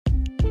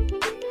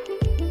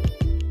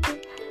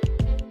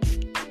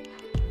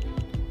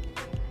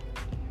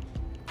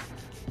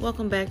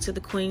Welcome back to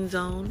the Queen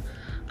Zone.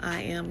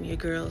 I am your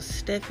girl,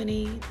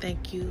 Stephanie.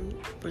 Thank you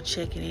for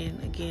checking in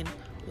again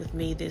with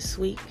me this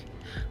week.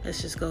 Let's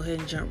just go ahead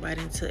and jump right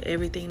into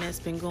everything that's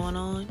been going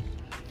on.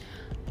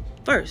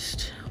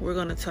 First, we're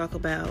going to talk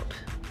about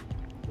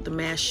the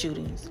mass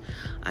shootings.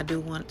 I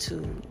do want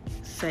to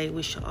say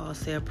we should all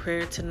say a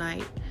prayer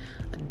tonight,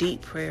 a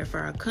deep prayer for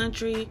our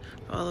country,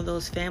 for all of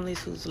those families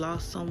who's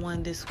lost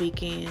someone this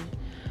weekend,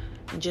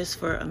 and just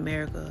for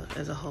America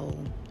as a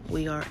whole.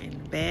 We are in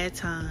bad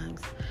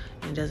times,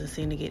 and it doesn't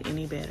seem to get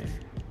any better.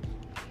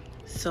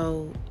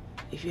 So,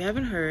 if you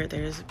haven't heard,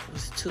 there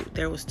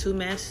was two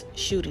mass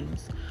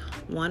shootings.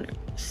 One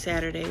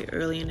Saturday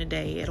early in the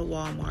day at a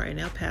Walmart in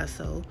El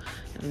Paso,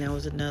 and there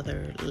was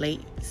another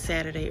late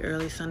Saturday,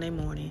 early Sunday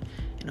morning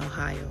in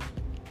Ohio.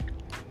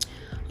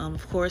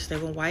 Of course, they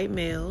were white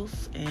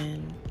males,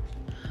 and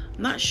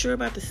I'm not sure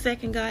about the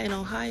second guy in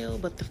Ohio,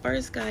 but the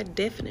first guy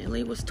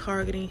definitely was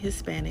targeting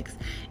Hispanics.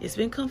 It's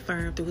been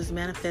confirmed through his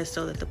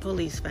manifesto that the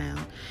police found.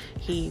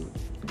 He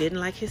didn't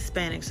like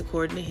Hispanics,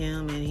 according to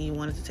him, and he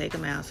wanted to take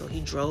them out. So he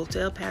drove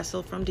to El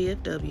Paso from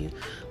DFW,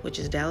 which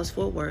is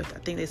Dallas-Fort Worth. I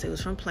think they say it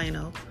was from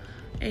Plano.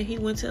 And he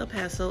went to El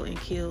Paso and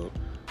killed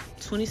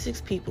 26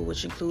 people,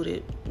 which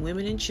included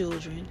women and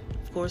children,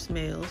 of course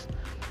males,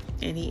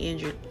 and he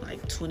injured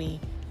like 20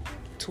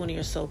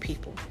 or so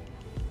people.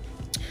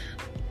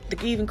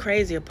 The even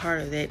crazier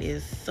part of that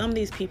is some of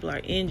these people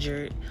are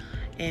injured,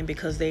 and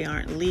because they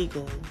aren't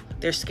legal,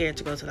 they're scared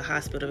to go to the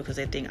hospital because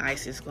they think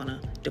ICE is going to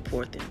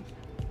deport them.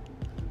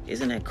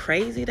 Isn't that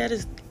crazy? That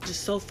is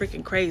just so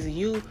freaking crazy.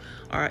 You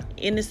are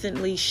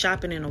innocently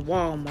shopping in a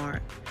Walmart.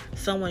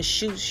 Someone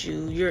shoots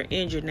you. You're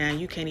injured now.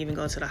 You can't even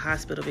go to the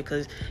hospital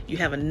because you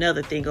have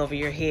another thing over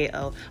your head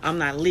of, I'm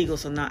not legal,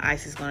 so now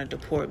ICE is going to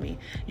deport me.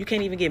 You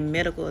can't even get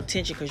medical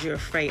attention because you're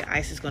afraid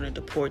ICE is going to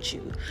deport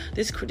you.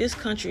 This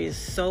country is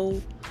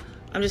so,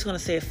 I'm just going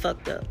to say it,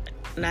 fucked up.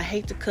 And I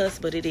hate to cuss,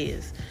 but it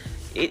is.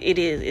 It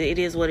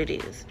is what it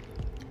is.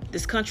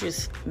 This country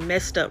is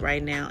messed up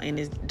right now, and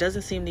it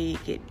doesn't seem to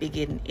be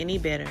getting any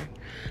better.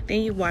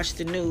 Then you watch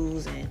the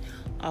news, and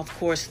of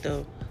course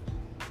the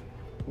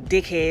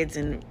dickheads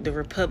and the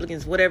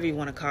Republicans, whatever you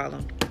want to call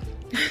them,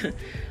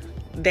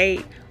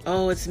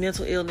 it's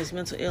mental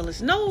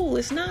illness. No,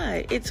 it's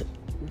not. It's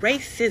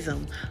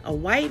racism. A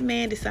white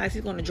man decides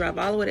he's going to drive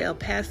all the way to El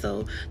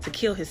Paso to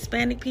kill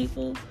Hispanic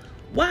people.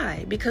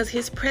 Why? Because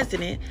his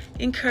president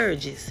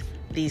encourages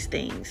these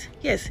things.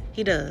 Yes,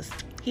 he does.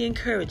 He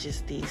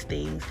encourages these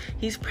things.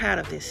 He's proud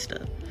of this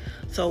stuff.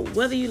 So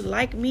whether you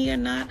like me or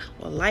not,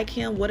 or like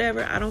him,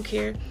 whatever, I don't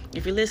care.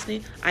 If you're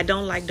listening, I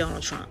don't like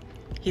Donald Trump.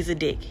 He's a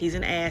dick. He's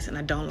an ass, and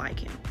I don't like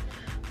him.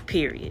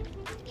 Period.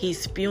 He's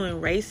spewing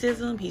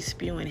racism. He's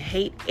spewing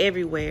hate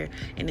everywhere,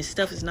 and this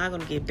stuff is not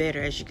going to get better.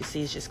 As you can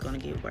see, it's just going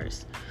to get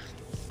worse.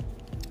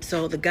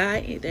 So the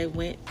guy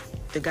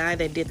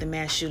that did the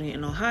mass shooting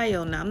in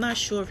Ohio, now I'm not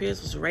sure if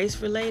his was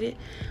race related,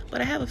 but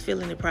I have a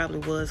feeling it probably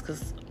was,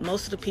 because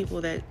most of the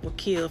people that were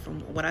killed, from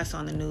what I saw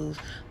in the news,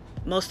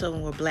 most of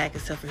them were black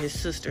except for his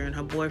sister and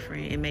her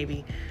boyfriend and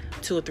maybe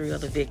 2 or 3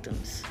 other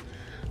victims.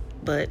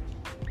 But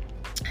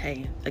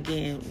hey,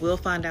 again, we'll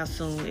find out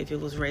soon if it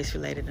was race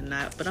related or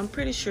not, but I'm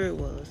pretty sure it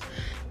was.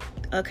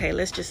 Okay,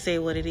 let's just say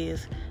what it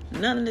is.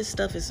 None of this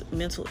stuff is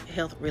mental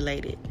health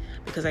related,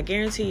 because I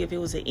guarantee you if it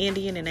was an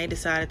Indian and they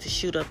decided to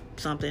shoot up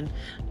something,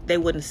 they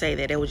wouldn't say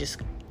that. They would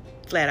just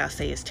flat out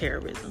say it's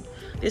terrorism.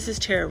 This is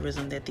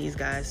terrorism that these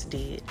guys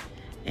did.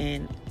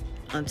 And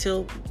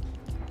until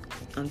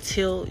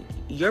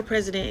your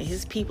president and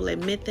his people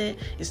admit that,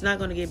 it's not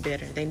going to get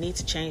better. They need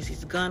to change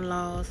these gun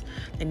laws.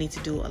 They need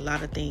to do a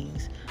lot of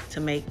things to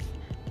make...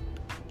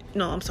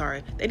 No, I'm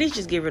sorry. They need to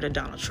just get rid of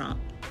Donald Trump.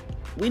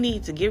 We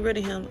need to get rid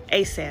of him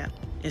ASAP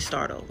and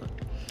start over.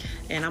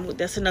 And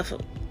that's enough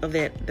of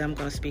that I'm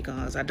going to speak on,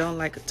 because I don't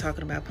like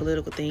talking about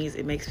political things.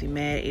 It makes me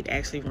mad. It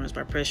actually runs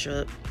my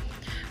pressure up.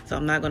 So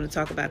I'm not going to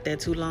talk about that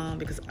too long,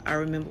 because I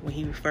remember when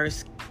he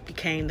first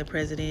became the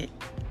president,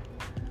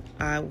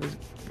 I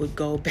would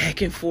go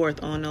back and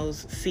forth on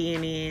those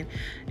CNN,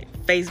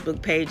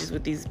 Facebook pages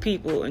with these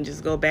people and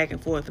just go back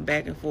and forth.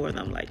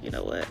 I'm like, you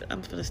know what?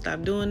 I'm going to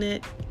stop doing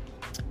it.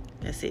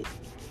 That's it.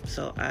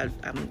 So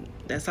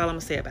that's all I'm going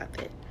to say about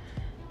that.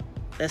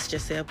 Let's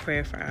just say a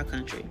prayer for our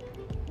country.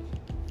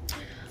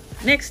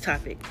 Next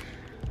topic.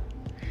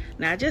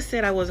 Now, I just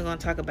said I wasn't going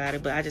to talk about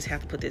it, but I just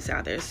have to put this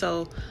out there.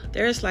 So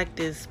there's like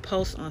this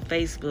post on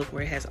Facebook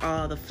where it has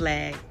all the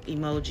flag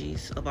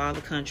emojis of all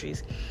the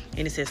countries,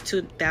 and it says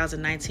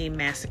 2019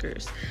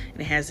 massacres,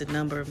 and it has the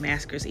number of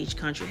massacres each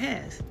country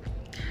has.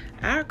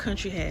 Our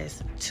country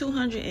has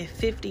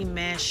 250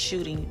 mass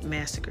shooting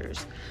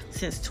massacres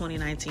since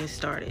 2019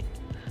 started.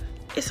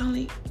 It's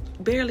only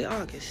barely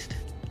August.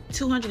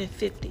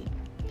 250.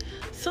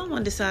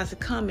 Someone decides to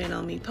comment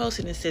on me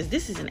posting and says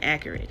this isn't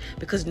accurate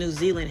because New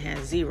Zealand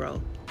has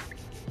 0.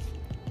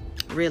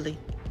 Really?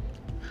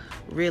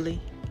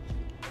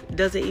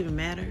 Does it even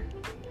matter?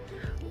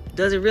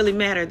 Does it really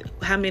matter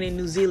how many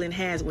New Zealand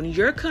has when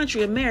your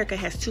country, America,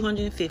 has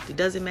 250?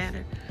 Does it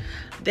matter?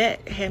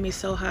 That had me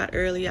so hot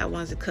earlier. I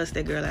wanted to cuss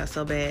that girl out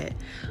so bad,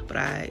 but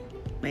I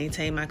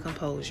maintained my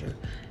composure,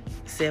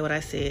 said what I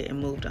said, and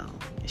moved on.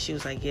 And she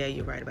was like, yeah,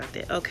 you're right about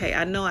that. Okay,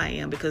 I know I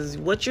am, because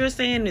what you're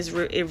saying is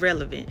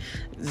irrelevant.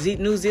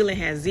 New Zealand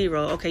has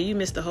 0. Okay, you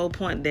missed the whole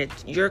point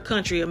that your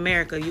country,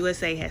 America,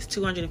 USA, has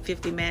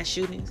 250 mass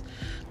shootings.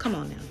 Come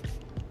on now.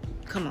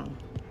 Come on.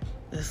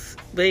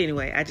 But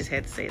anyway, I just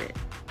had to say that.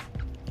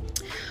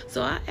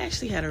 So I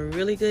actually had a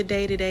really good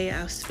day today.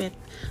 I spent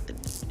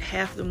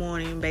half the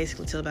morning,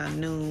 basically till about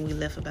noon. We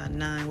left about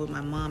 9 with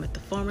my mom at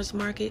the farmer's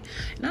market.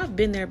 And I've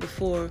been there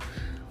before,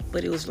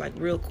 but it was like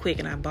real quick,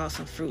 and I bought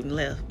some fruit and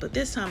left. But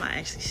this time I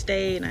actually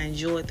stayed, and I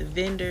enjoyed the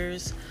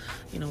vendors,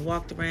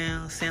 walked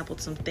around,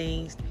 sampled some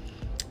things.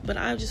 But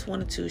I just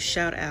wanted to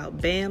shout out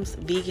Bam's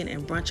Vegan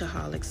and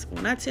Brunchaholics.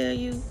 When I tell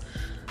you,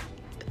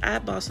 I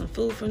bought some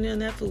food from them.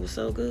 That food was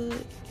so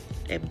good.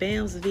 At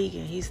Bam's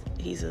Vegan, he's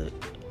a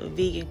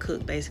vegan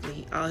cook,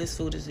 basically. All his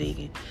food is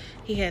vegan.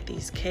 He had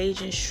these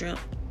Cajun shrimp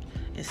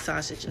and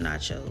sausage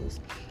nachos.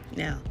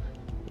 Now,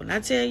 when I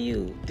tell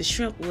you, the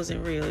shrimp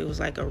wasn't real, it was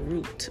like a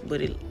root,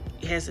 but it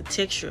has the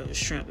texture of a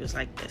shrimp. It was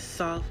like that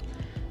soft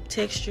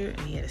texture, and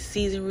he had it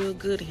seasoned real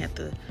good. He had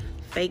the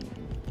fake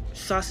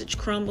sausage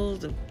crumbles,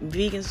 the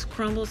vegan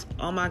crumbles.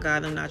 Oh my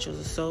God, them nachos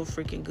are so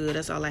freaking good.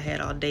 That's all I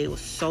had all day. It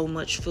was so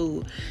much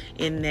food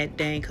in that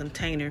dang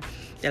container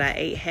that I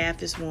ate half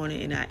this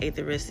morning, and I ate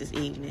the rest this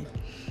evening.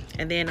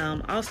 And then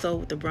also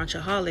with the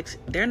Brunchaholics,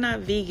 they're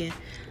not vegan,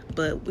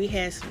 but we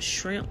had some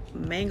shrimp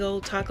mango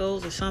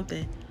tacos or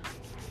something.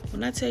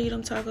 When I tell you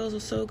them tacos were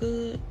so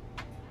good,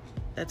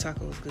 that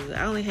taco was good.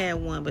 I only had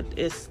one, but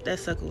that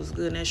sucker was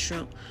good, and that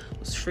shrimp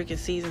was freaking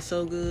seasoned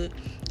so good.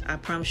 I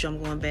promise you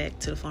I'm going back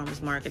to the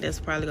farmer's market. That's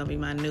probably going to be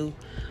my new,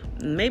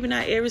 maybe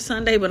not every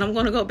Sunday, but I'm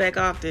going to go back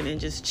often and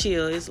just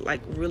chill. It's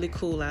like really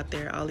cool out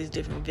there. All these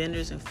different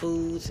vendors and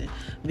foods, and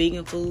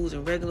vegan foods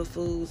and regular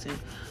foods,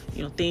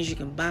 and things you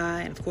can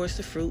buy, and of course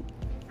the fruit.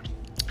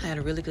 I had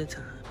a really good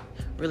time.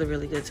 Really,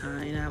 really good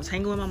time. And I was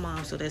hanging with my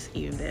mom, so that's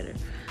even better.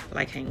 I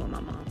like hanging with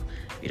my mom.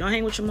 If you don't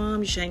hang with your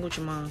mom, you should hang with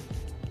your mom.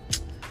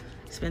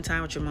 Spend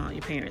time with your mom,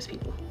 your parents,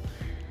 people.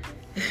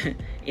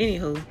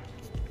 Anywho,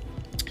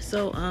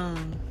 so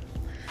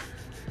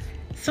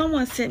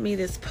someone sent me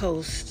this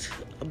post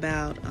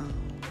about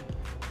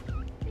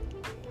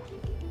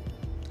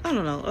I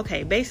don't know.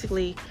 Okay,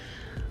 basically,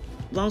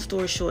 long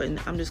story short, and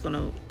I'm just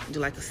gonna do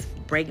like a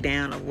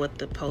breakdown of what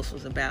the post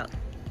was about.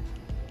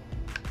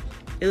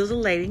 It was a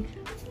lady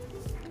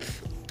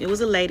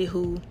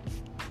who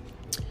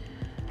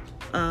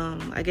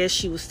I guess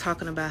she was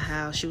talking about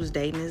how she was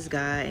dating this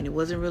guy and it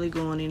wasn't really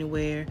going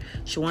anywhere.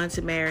 She wanted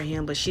to marry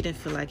him, but she didn't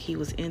feel like he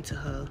was into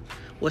her.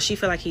 Well, she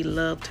felt like he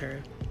loved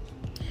her,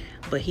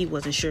 but he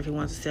wasn't sure if he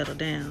wanted to settle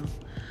down.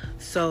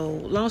 So,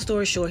 long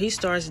story short, he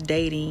starts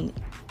dating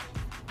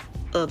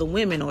other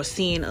women or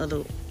seeing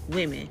other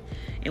women.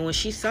 And when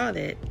she saw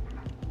that,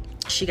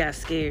 she got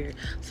scared.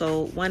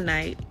 So, one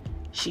night,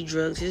 she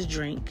drugged his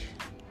drink,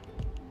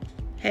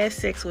 had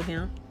sex with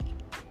him,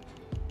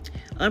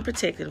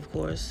 unprotected, of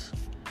course,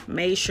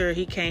 made sure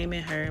he came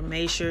in her,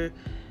 made sure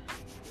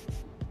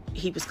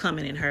he was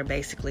coming in her,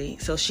 basically,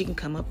 so she can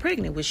come up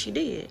pregnant, which she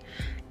did.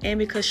 And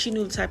because she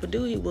knew the type of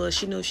dude he was,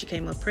 she knew if she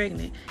came up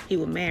pregnant, he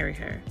would marry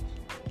her.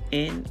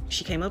 And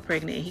she came up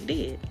pregnant, and he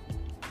did.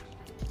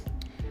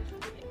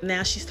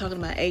 Now she's talking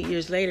about 8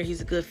 years later,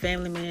 he's a good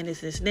family man,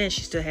 this, and that.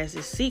 She still has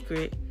this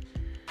secret.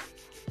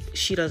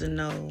 She doesn't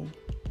know.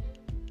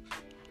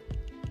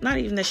 Not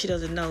even that she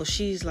doesn't know.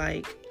 She's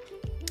like,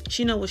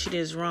 she know what she did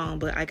is wrong,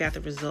 but I got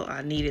the result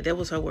I needed. That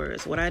was her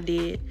words. What I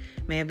did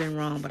may have been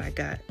wrong, but it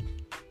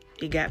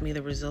got me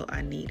the result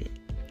I needed.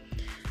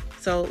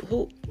 So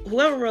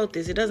whoever wrote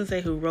this, it doesn't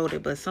say who wrote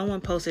it, but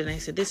someone posted and they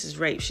said, this is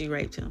rape. She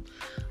raped him.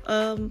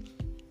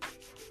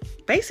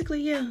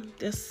 Basically, yeah,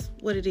 that's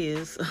what it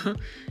is.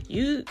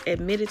 You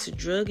admitted to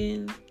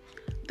drugging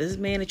this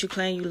man that you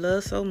claim you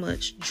love so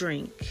much,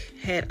 drink,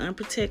 had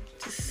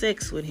unprotected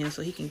sex with him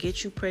so he can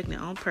get you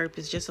pregnant on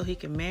purpose just so he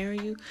can marry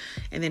you.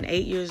 And then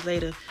 8 years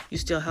later, you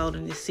still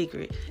holding this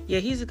secret. Yeah,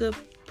 he's a good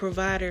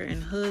provider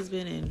and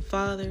husband and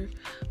father,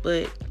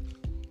 but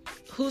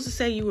who's to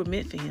say you were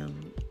meant for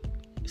him?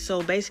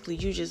 So basically,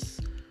 you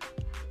just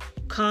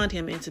conned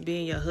him into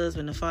being your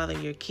husband, the father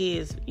of your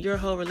kids. Your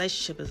whole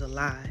relationship is a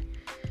lie.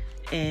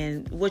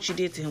 And what you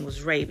did to him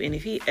was rape. And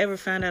if he ever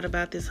found out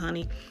about this,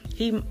 honey,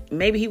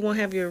 maybe he won't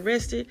have you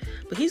arrested,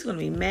 but he's going to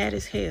be mad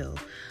as hell.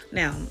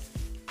 Now,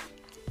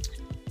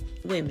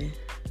 women,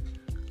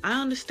 I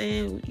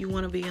understand you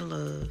want to be in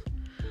love.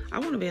 I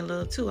want to be in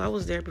love too. I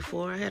was there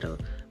before. I had a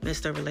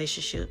messed up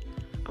relationship.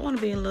 I want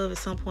to be in love at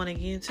some point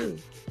again too.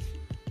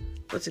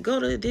 But to go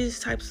to these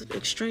types of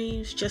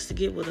extremes just to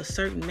get with a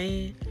certain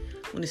man,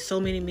 when there's so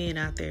many men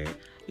out there,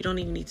 you don't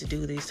even need to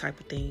do these type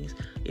of things.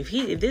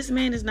 If this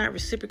man is not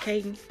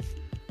reciprocating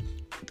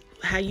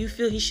how you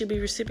feel he should be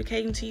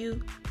reciprocating to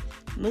you,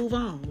 move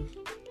on.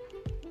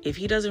 If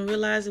he doesn't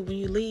realize it when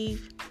you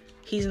leave,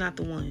 he's not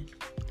the one.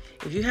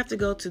 If you have to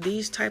go to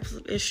these types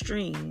of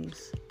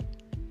extremes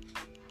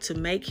to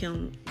make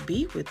him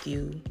be with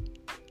you,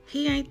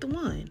 he ain't the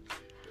one.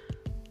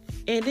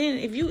 And then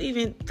if you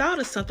even thought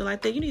of something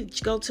like that, you need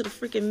to go to the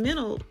freaking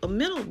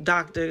mental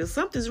doctor.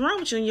 Something's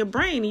wrong with you in your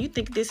brain and you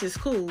think this is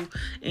cool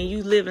and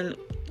you living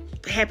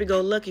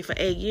happy-go-lucky for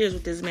 8 years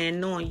with this man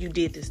knowing you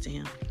did this to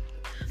him.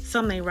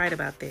 Something ain't right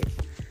about that.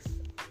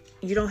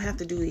 You don't have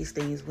to do these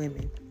things,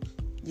 women.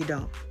 You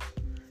don't.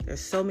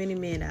 There's so many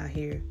men out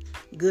here,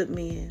 good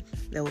men,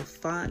 that will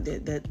find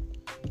that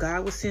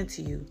God will send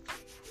to you.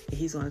 And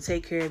he's going to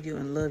take care of you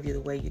and love you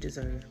the way you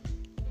deserve.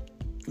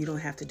 You don't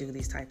have to do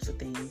these types of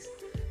things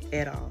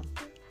at all.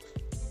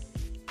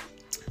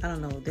 I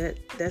don't know.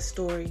 That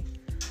story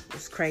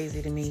was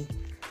crazy to me.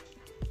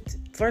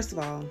 First of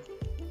all,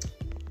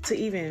 to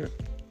even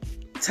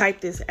type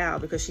this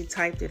out, because she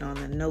typed it on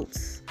the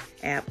Notes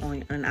app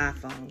on an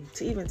iPhone.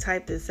 To even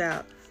type this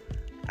out,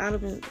 I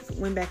would have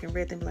went back and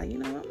read them, like, I'm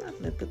not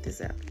going to put this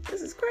out.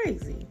 This is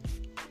crazy.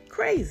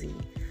 Crazy.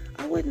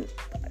 I wouldn't,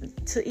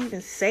 to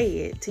even say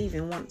it, to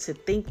even want to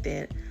think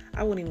that,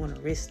 I wouldn't even want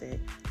to risk that.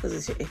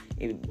 Because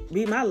it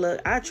be my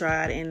luck, I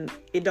tried and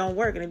it don't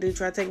work, and the dude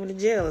tried to take me to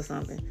jail or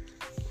something.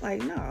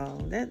 Like,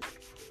 no,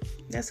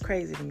 that's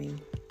crazy to me.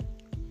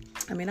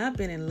 I mean, I've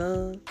been in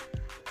love,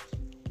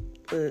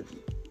 but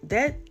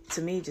that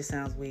to me just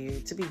sounds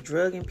weird. To be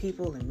drugging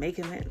people and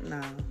making that,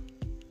 no.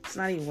 It's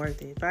not even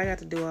worth it. If I got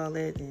to do all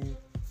that, then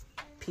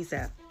peace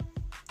out.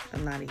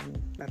 I'm not even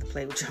about to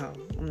play with y'all.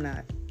 I'm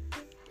not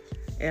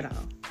at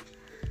all.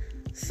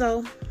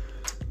 So,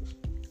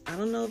 I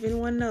don't know if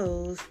anyone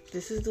knows,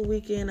 this is the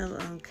weekend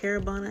of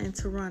Caravana in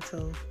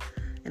Toronto,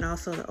 and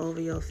also the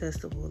OVO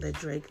Festival that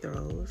Drake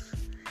throws.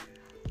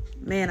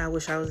 Man, I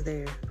wish I was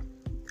there.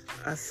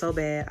 So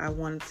bad. I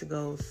wanted to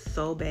go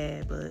so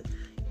bad, but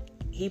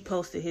he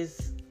posted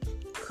his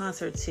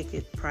concert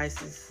ticket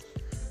prices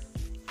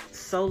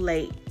so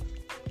late,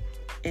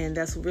 and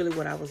that's really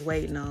what I was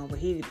waiting on. But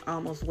he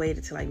almost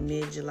waited till like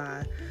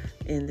mid-July,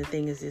 and the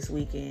thing is this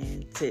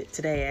weekend,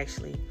 today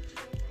actually,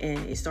 and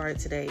it started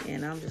today,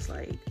 and I'm just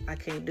like, I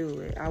can't do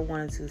it. I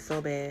wanted to so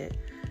bad,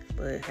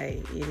 but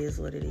hey, it is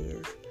what it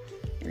is.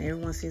 And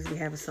everyone seems to be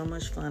having so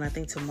much fun. I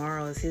think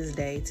tomorrow is his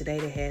day. Today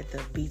they had the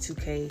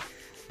B2K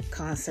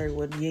concert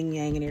with Yin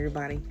Yang and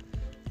everybody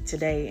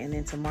today, and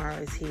then tomorrow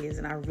is his,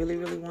 and I really,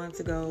 really wanted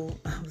to go.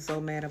 I'm so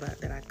mad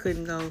about that I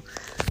couldn't go,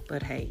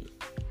 but hey,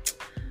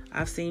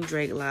 I've seen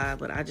Drake live,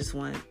 but I just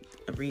want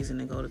a reason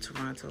to go to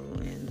Toronto,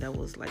 and that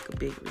was like a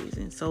big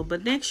reason. So,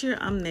 but next year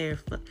I'm there.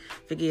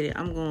 Forget it.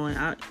 I'm going.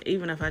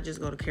 Even if I just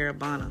go to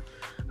Caravana,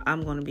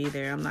 I'm going to be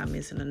there. I'm not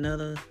missing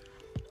another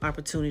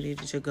opportunity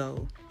to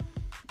go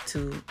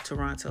to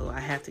Toronto. I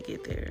have to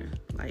get there.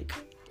 Like,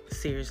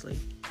 seriously.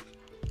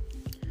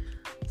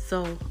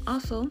 So,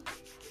 also,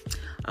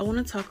 I want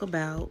to talk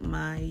about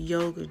my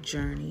yoga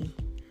journey.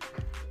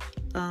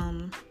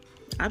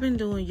 I've been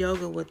doing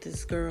yoga with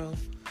this girl.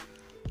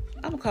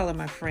 I'm going to call her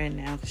my friend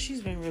now, because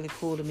she's been really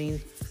cool to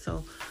me,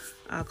 so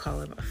I'll call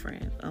her my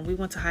friend. We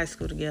went to high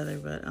school together,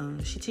 but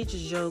she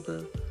teaches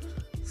yoga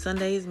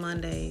Sundays,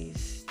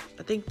 Mondays,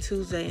 I think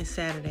Tuesday and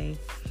Saturday,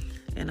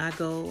 and I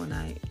go and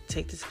I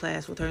take this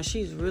class with her, and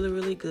she's really,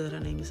 really good.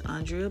 Her name is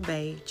Andrea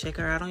Bay. Check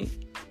her out on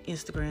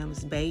Instagram.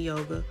 It's Bay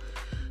Yoga.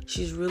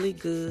 She's really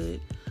good.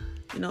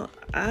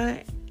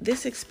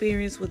 This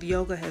experience with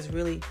yoga has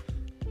really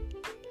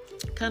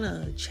kind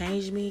of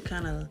changed me,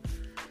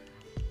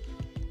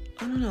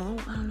 I don't know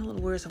what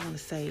words I want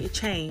to say. It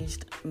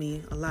changed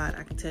me a lot,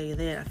 I can tell you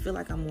that. I feel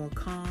like I'm more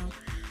calm.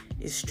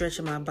 It's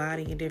stretching my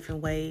body in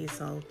different ways,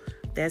 so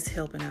that's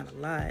helping out a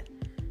lot.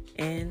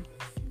 And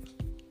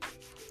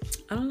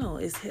I don't know,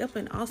 it's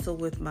helping also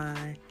with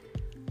my,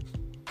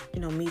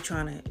 me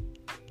trying to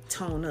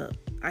tone up.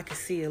 I can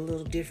see a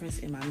little difference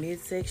in my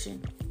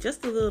midsection,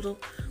 just a little,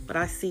 but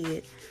I see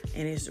it,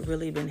 and it's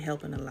really been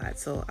helping a lot.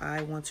 So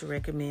I want to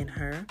recommend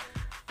her.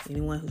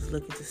 Anyone who's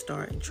looking to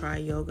start and try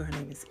yoga, her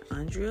name is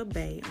Andrea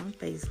Bay on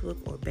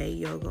Facebook, or Bay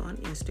Yoga on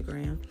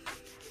Instagram.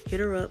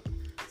 Hit her up,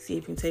 see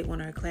if you can take one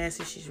of her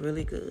classes. She's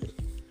really good.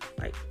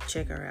 Like,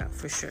 check her out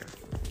for sure.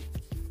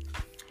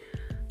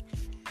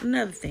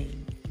 Another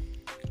thing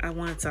I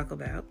want to talk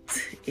about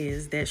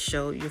is that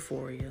show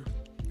Euphoria.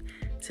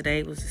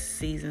 Today was the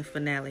season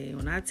finale.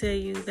 When I tell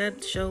you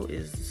that show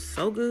is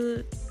so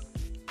good,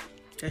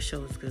 that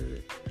show is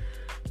good.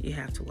 You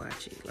have to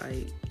watch it.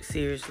 Like,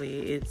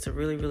 seriously, it's a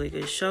really, really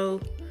good show.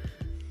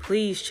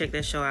 Please check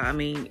that show out. I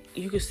mean,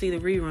 you can see the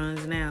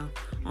reruns now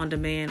on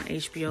demand,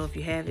 HBO, if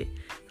you have it,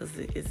 because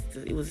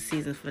it was a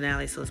season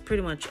finale, so it's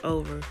pretty much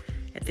over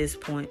at this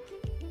point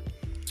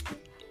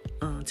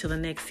till the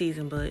next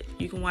season. But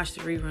you can watch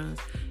the reruns.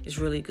 It's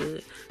really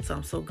good. So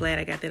I'm so glad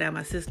I got that out of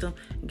my system.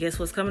 And guess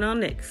what's coming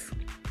on next?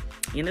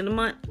 End of the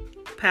month,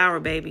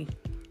 Power, baby.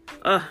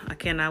 I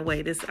cannot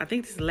wait. I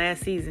think this is the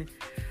last season.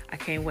 I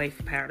can't wait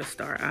for Power to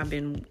start.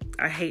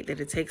 I hate that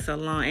it takes so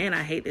long, and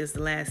I hate that it's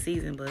the last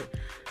season, but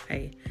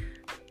hey,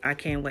 I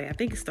can't wait. I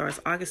think it starts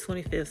August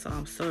 25th, so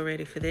I'm so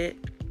ready for that.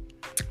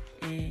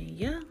 And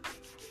yeah,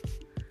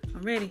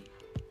 I'm ready.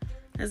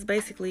 That's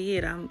basically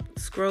it. I'm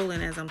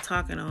scrolling as I'm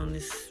talking on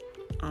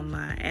on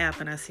my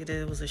app and I see that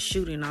there was a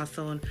shooting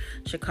also in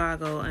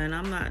Chicago, and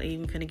I'm not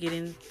even going to get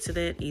into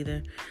that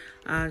either.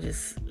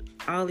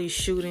 All these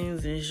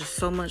shootings, and there's just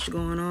so much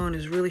going on.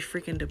 It's really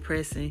freaking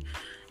depressing,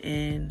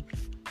 and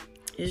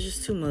it's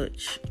just too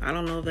much. I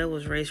don't know if that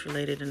was race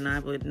related or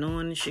not, but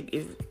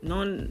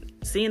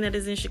seeing that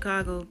it's in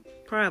Chicago,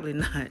 probably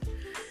not.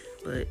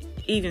 But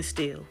even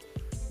still,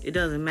 it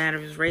doesn't matter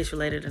if it's race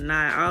related or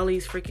not. All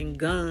these freaking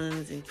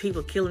guns and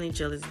people killing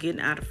each other is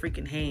getting out of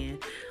freaking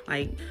hand.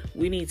 Like,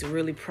 we need to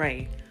really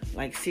pray.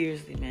 Like,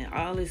 seriously, man.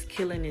 All this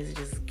killing is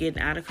just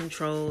getting out of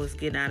control. It's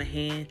getting out of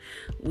hand.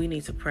 We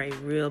need to pray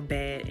real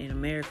bad. And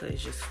America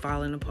is just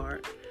falling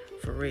apart.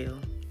 For real.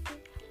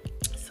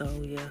 So,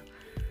 yeah.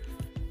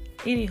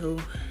 Anywho,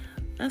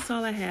 that's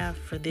all I have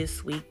for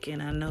this week.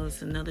 And I know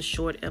it's another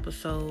short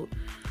episode.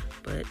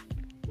 But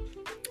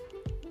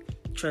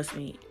trust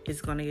me,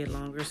 it's going to get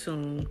longer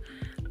soon.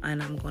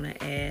 And I'm going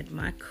to add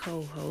my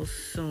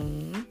co-host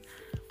soon.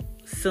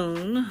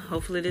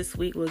 Hopefully this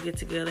week we'll get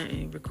together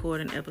and record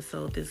an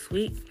episode this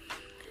week.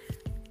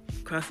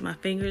 Cross my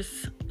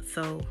fingers.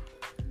 So,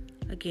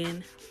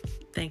 again,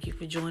 thank you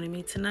for joining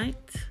me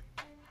tonight.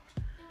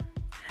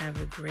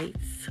 Have a great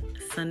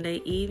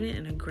Sunday evening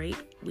and a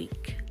great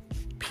week.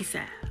 Peace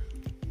out.